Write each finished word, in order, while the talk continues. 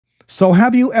So,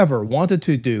 have you ever wanted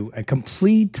to do a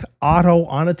complete auto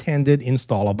unattended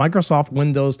install of Microsoft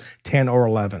Windows 10 or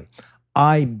 11?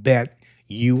 I bet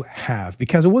you have,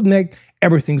 because it would make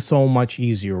everything so much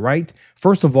easier, right?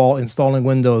 First of all, installing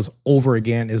Windows over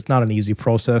again is not an easy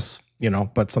process,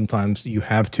 but sometimes you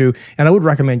have to. And I would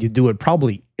recommend you do it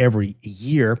probably every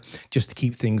year just to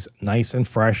keep things nice and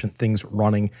fresh and things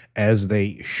running as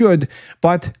they should.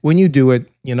 But when you do it,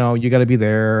 you got to be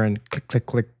there and click, click,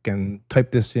 click and type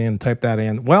this in, type that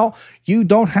in. Well, you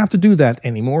don't have to do that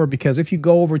anymore, because if you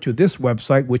go over to this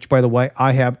website, which by the way,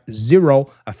 I have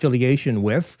zero affiliation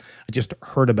with, I just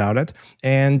heard about it.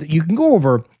 And you can go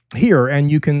over here and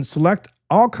you can select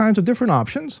all kinds of different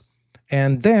options.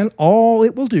 And then all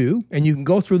it will do, and you can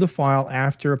go through the file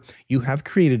after you have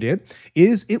created it,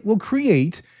 is it will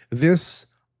create this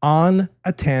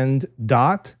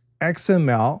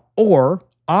unattend.xml or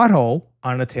auto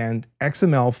unattend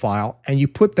XML file, and you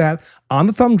put that on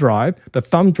the thumb drive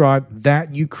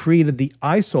that you created the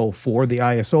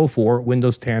ISO for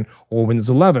Windows 10 or Windows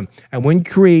 11. And when you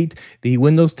create the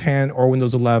Windows 10 or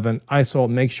Windows 11 ISO,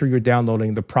 make sure you're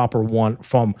downloading the proper one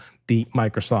from the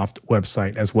Microsoft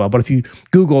website as well. But if you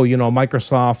Google,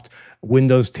 Microsoft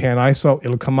Windows 10 ISO,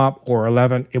 it'll come up, or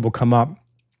 11, it will come up.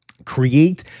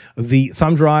 Create the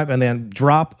thumb drive and then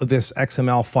drop this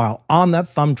XML file on that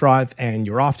thumb drive, and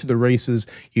you're off to the races.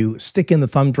 You stick in the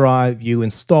thumb drive, you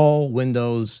install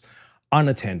Windows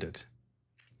unattended.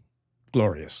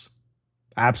 Glorious.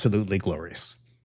 Absolutely glorious.